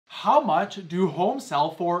how much do homes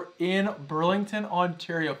sell for in Burlington,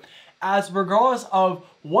 Ontario? As regardless of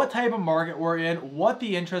what type of market we're in, what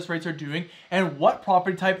the interest rates are doing, and what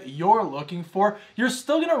property type you're looking for, you're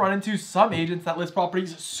still going to run into some agents that list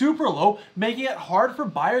properties super low, making it hard for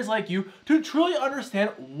buyers like you to truly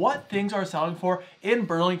understand what things are selling for in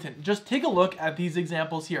Burlington. Just take a look at these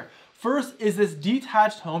examples here. First is this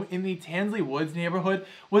detached home in the Tansley Woods neighborhood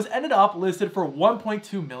was ended up listed for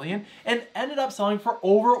 $1.2 million and ended up selling for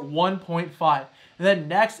over $1.5. Then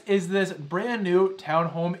next is this brand new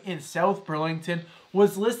townhome in South Burlington,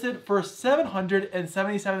 was listed for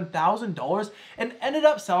 $777,000 and ended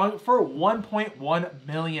up selling for $1.1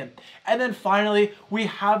 million. And then finally, we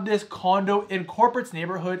have this condo in Corporate's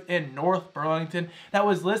neighborhood in North Burlington that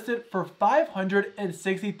was listed for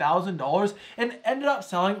 $560,000 and ended up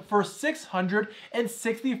selling for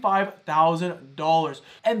 $665,000.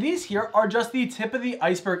 And these here are just the tip of the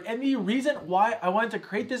iceberg, and the reason why I wanted to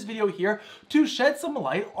create this video here to shed some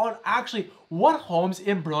light on actually what homes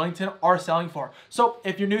in Burlington are selling for. So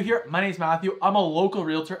if you're new here, my name is Matthew. I'm a local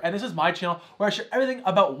realtor, and this is my channel where I share everything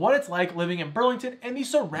about what it's like living in Burlington and the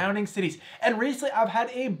surrounding cities. And recently I've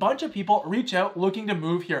had a bunch of people reach out looking to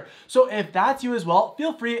move here. So if that's you as well,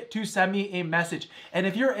 feel free to send me a message. And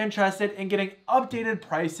if you're interested in getting updated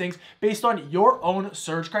pricings based on your own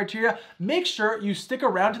search criteria, make sure you stick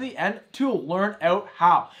around to the end to learn out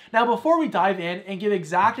how. Now, before we dive in and give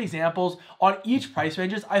exact examples on each price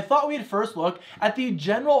ranges, I thought we'd first look at the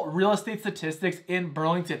general real estate statistics in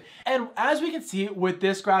Burlington. And as we can see with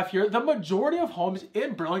this graph here, the majority of homes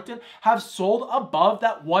in Burlington have sold above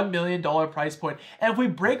that $1 million price point. And if we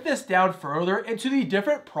break this down further into the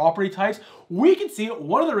different property types, we can see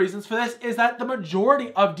one of the reasons for this is that the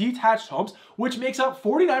majority of detached homes, which makes up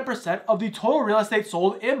 49% of the total real estate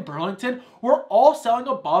sold in Burlington, were all selling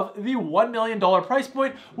above the $1 million price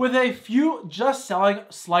point, with a few just selling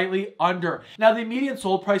slightly under. Now, the median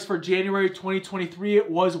sold price for January 2023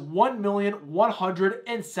 was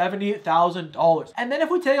 $1,170,000. And then if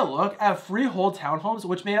we take a look at freehold townhomes,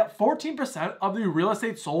 which made up 14% of the real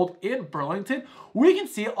estate sold in Burlington, we can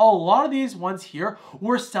see a lot of these ones here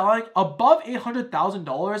were selling above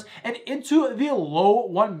 $800,000 and into the low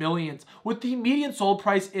 $1 millions, with the median sold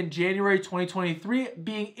price in January 2023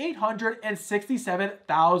 being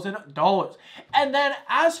 $867,000. And then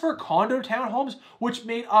as for condo townhomes, which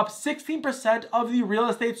made up 16% of the real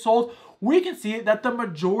estate sold, we can see that the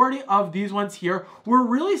majority of these ones here were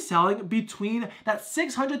really selling between that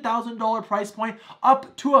 $600,000 price point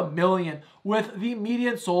up to $1 million, with the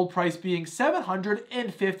median sold price being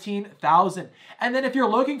 $715,000. And then if you're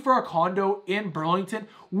looking for a condo in Burlington,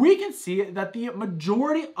 we can see that the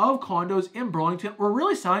majority of condos in Burlington were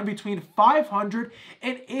really selling between $500,000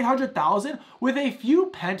 and $800,000, with a few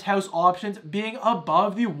penthouse options being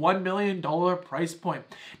above the $1 million price point.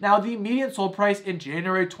 Now, the median sold price in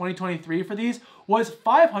January 2023 for these was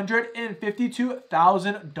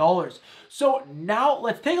 $552,000. So now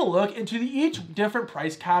let's take a look into each different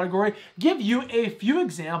price category, give you a few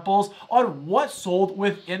examples on what sold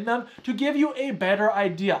within them to give you a better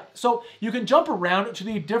idea. So you can jump around to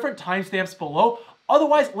the different timestamps below.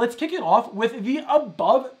 Otherwise, let's kick it off with the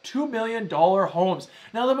above $2 million homes.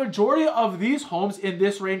 Now, the majority of these homes in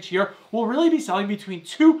this range here will really be selling between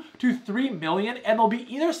 $2 to $3 million, and they'll be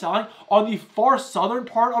either selling on the far southern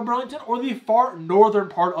part of Burlington or the far northern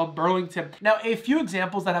part of Burlington. Now, a few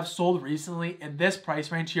examples that have sold recently in this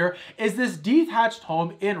price range here is this detached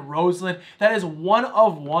home in Roseland that is one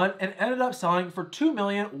of one and ended up selling for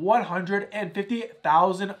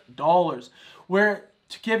 $2,150,000, where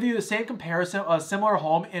to give you the same comparison, a similar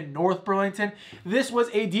home in North Burlington, this was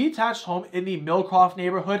a detached home in the Millcroft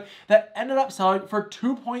neighborhood that ended up selling for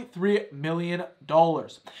 $2.3 million.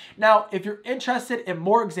 Now, if you're interested in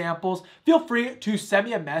more examples, feel free to send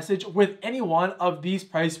me a message with any one of these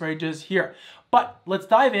price ranges here. But let's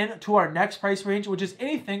dive into our next price range, which is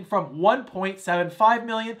anything from $1.75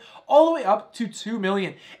 million all the way up to $2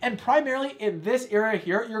 million. And primarily in this area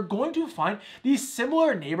here, you're going to find these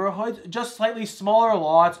similar neighborhoods, just slightly smaller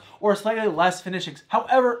lots or slightly less finishings.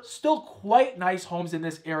 However, still quite nice homes in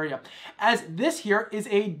this area, as this here is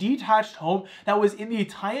a detached home that was in the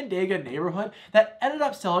Tyandaga neighborhood that ended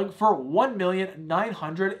up selling for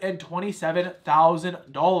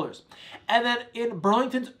 $1,927,000. And then in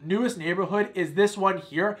Burlington's newest neighborhood is this one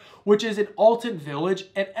here, which is in Alton Village,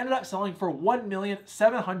 and ended up selling for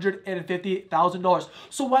 $1,750,000.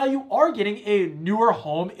 So while you are getting a newer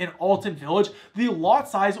home in Alton Village, the lot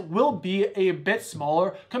size will be a bit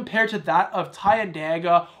smaller compared to that of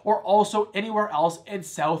Tyandaga or also anywhere else in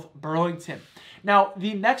South Burlington. Now,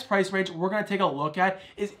 the next price range we're going to take a look at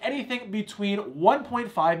is anything between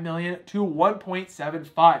 1.5 million to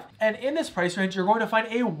 1.75. And in this price range, you're going to find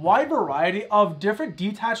a wide variety of different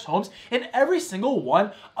detached homes in every single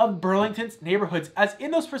one of Burlington's neighborhoods. As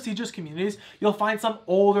in those prestigious communities, you'll find some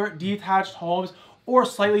older detached homes or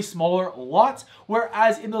slightly smaller lots,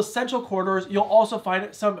 whereas in those central corridors, you'll also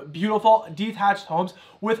find some beautiful detached homes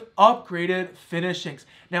with upgraded finishings.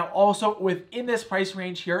 Now, also within this price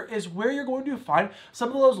range here is where you're going to find some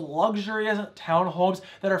of those luxurious townhomes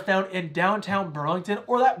that are found in downtown Burlington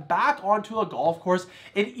or that back onto a golf course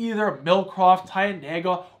in either Millcroft,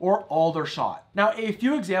 Tynega, or Aldershot. Now, a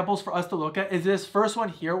few examples for us to look at is this first one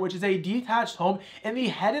here, which is a detached home in the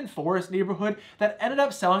Head and Forest neighborhood that ended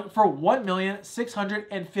up selling for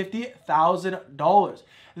 $1,650,000.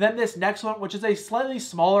 Then this next one, which is a slightly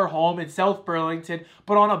smaller home in South Burlington,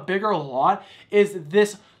 but on a bigger lot, is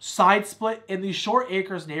this side split in the Short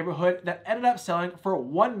Acres neighborhood that ended up selling for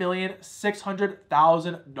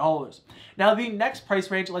 $1,600,000. Now, the next price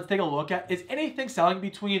range let's take a look at is anything selling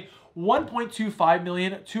between 1.25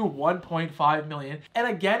 million to 1.5 million. And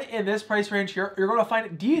again, in this price range here, you're going to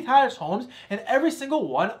find detached homes in every single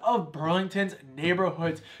one of Burlington's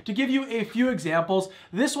neighborhoods. To give you a few examples,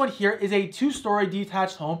 this one here is a 2-story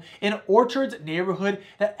detached home in Orchards neighborhood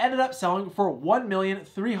that ended up selling for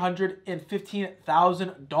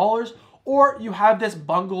 $1,315,000. Or you have this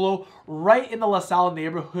bungalow right in the LaSalle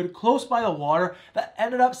neighborhood close by the water that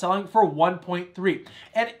ended up selling for 1.3.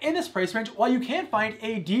 And in this price range, while you can find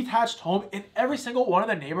a detached home in every single one of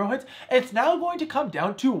the neighborhoods, it's now going to come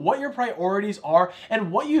down to what your priorities are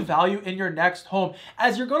and what you value in your next home.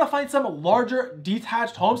 As you're going to find some larger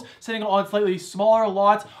detached homes sitting on slightly smaller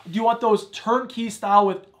lots. Do you want those turnkey style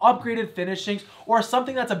with upgraded finishings, or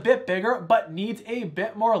something that's a bit bigger but needs a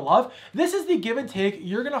bit more love? This is the give and take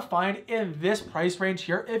you're gonna find in this price range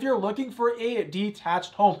here if you're looking for a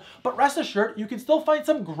detached home. But rest assured, you can still find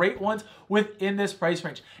some great ones within this price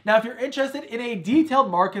range. Now, if you're interested in a detailed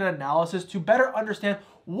market analysis to better understand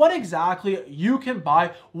what exactly you can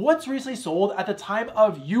buy, what's recently sold at the time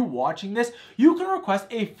of you watching this, you can request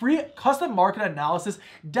a free custom market analysis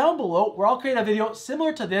down below, where I'll create a video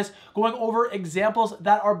similar to this going over examples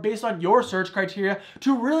that are based on your search criteria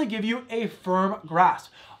to really give you a firm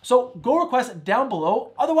grasp. So go request down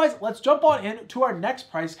below. Otherwise, let's jump on into our next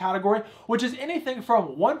price category, which is anything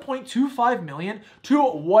from 1.25 million to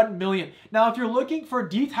 1 million. Now, if you're looking for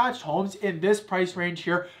detached homes in this price range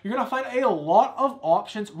here, you're gonna find a lot of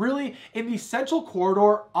options really in the central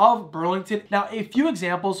corridor of Burlington. Now, a few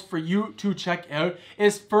examples for you to check out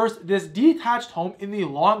is first this detached home in the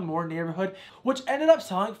Longmore neighborhood, which ended up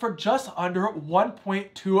selling for just under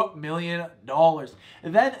 $1.2 million.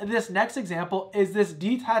 Then this next example is this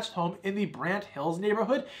detached home in the Brant Hills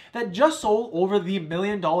neighborhood that just sold over the $1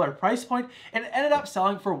 million price point and ended up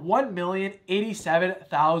selling for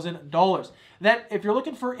 $1,087,000. Then if you're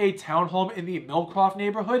looking for a townhome in the Millcroft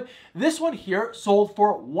neighborhood, this one here sold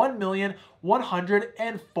for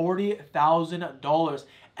 $1,140,000.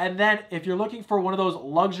 And then if you're looking for one of those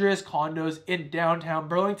luxurious condos in downtown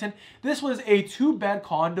Burlington, this was a 2-bed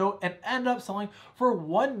condo and ended up selling for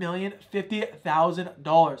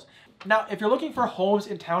 $1,050,000. Now, if you're looking for homes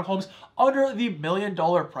in townhomes under the $1 million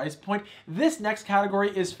price point, this next category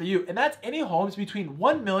is for you, and that's any homes between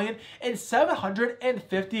 $1 million and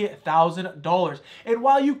 $750,000. And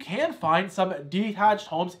while you can find some detached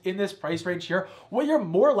homes in this price range here, what you're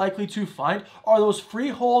more likely to find are those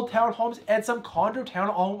freehold townhomes and some condo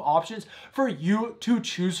townhome options for you to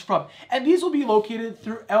choose from. And these will be located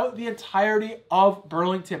throughout the entirety of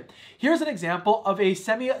Burlington. Here's an example of a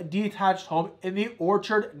semi-detached home in the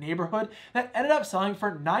Orchard neighborhood that ended up selling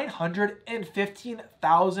for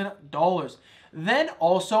 $915,000. Then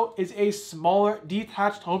also is a smaller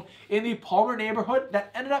detached home in the Palmer neighborhood that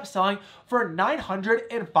ended up selling for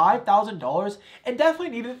 $905,000 and definitely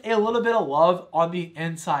needed a little bit of love on the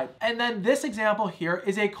inside. And then this example here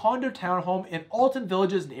is a condo townhome in Alton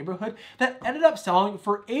Villages neighborhood that ended up selling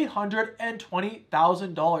for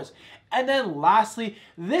 $820,000. And then lastly,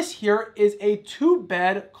 this here is a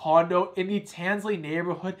 2-bed condo in the Tansley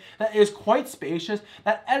neighborhood that is quite spacious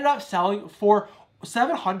that ended up selling for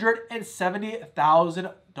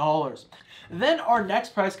 $770,000. Then our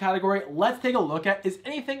next price category, let's take a look at, is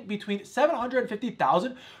anything between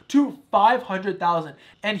 $750,000 to $500,000.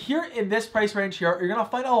 And here in this price range here, you're gonna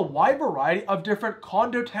find a wide variety of different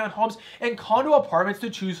condo townhomes and condo apartments to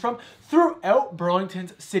choose from throughout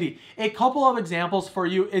Burlington's city. A couple of examples for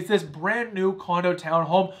you is this brand new condo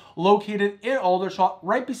townhome located in Aldershot,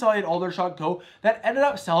 right beside Aldershot Go, that ended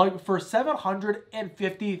up selling for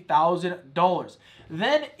 $750,000.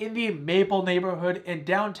 Then in the Maple neighborhood in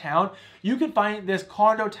downtown downtown, you can find this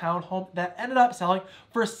condo townhome that ended up selling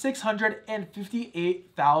for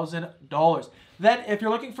 $658,000. Then if you're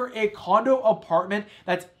looking for a condo apartment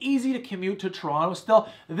that's easy to commute to Toronto still,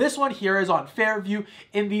 this one here is on Fairview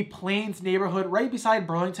in the Plains neighborhood right beside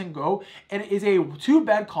Burlington Go, and it is a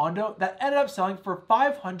 2-bed condo that ended up selling for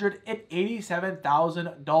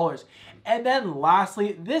 $587,000. And then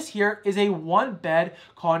lastly, this here is a 1-bed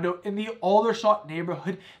condo in the Aldershot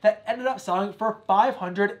neighborhood that ended up selling for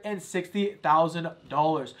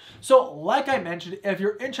 $560,000. So like I mentioned, if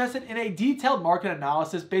you're interested in a detailed market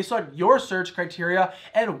analysis based on your search criteria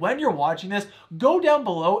and when you're watching this, go down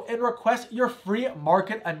below and request your free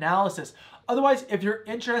market analysis. Otherwise, if you're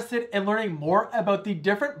interested in learning more about the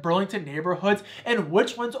different Burlington neighborhoods and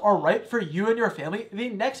which ones are right for you and your family, the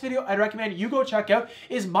next video I'd recommend you go check out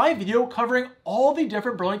is my video covering all the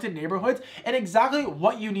different Burlington neighborhoods and exactly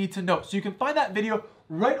what you need to know. So you can find that video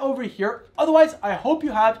right over here. Otherwise, I hope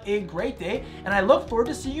you have a great day, and I look forward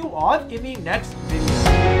to seeing you all in the next video.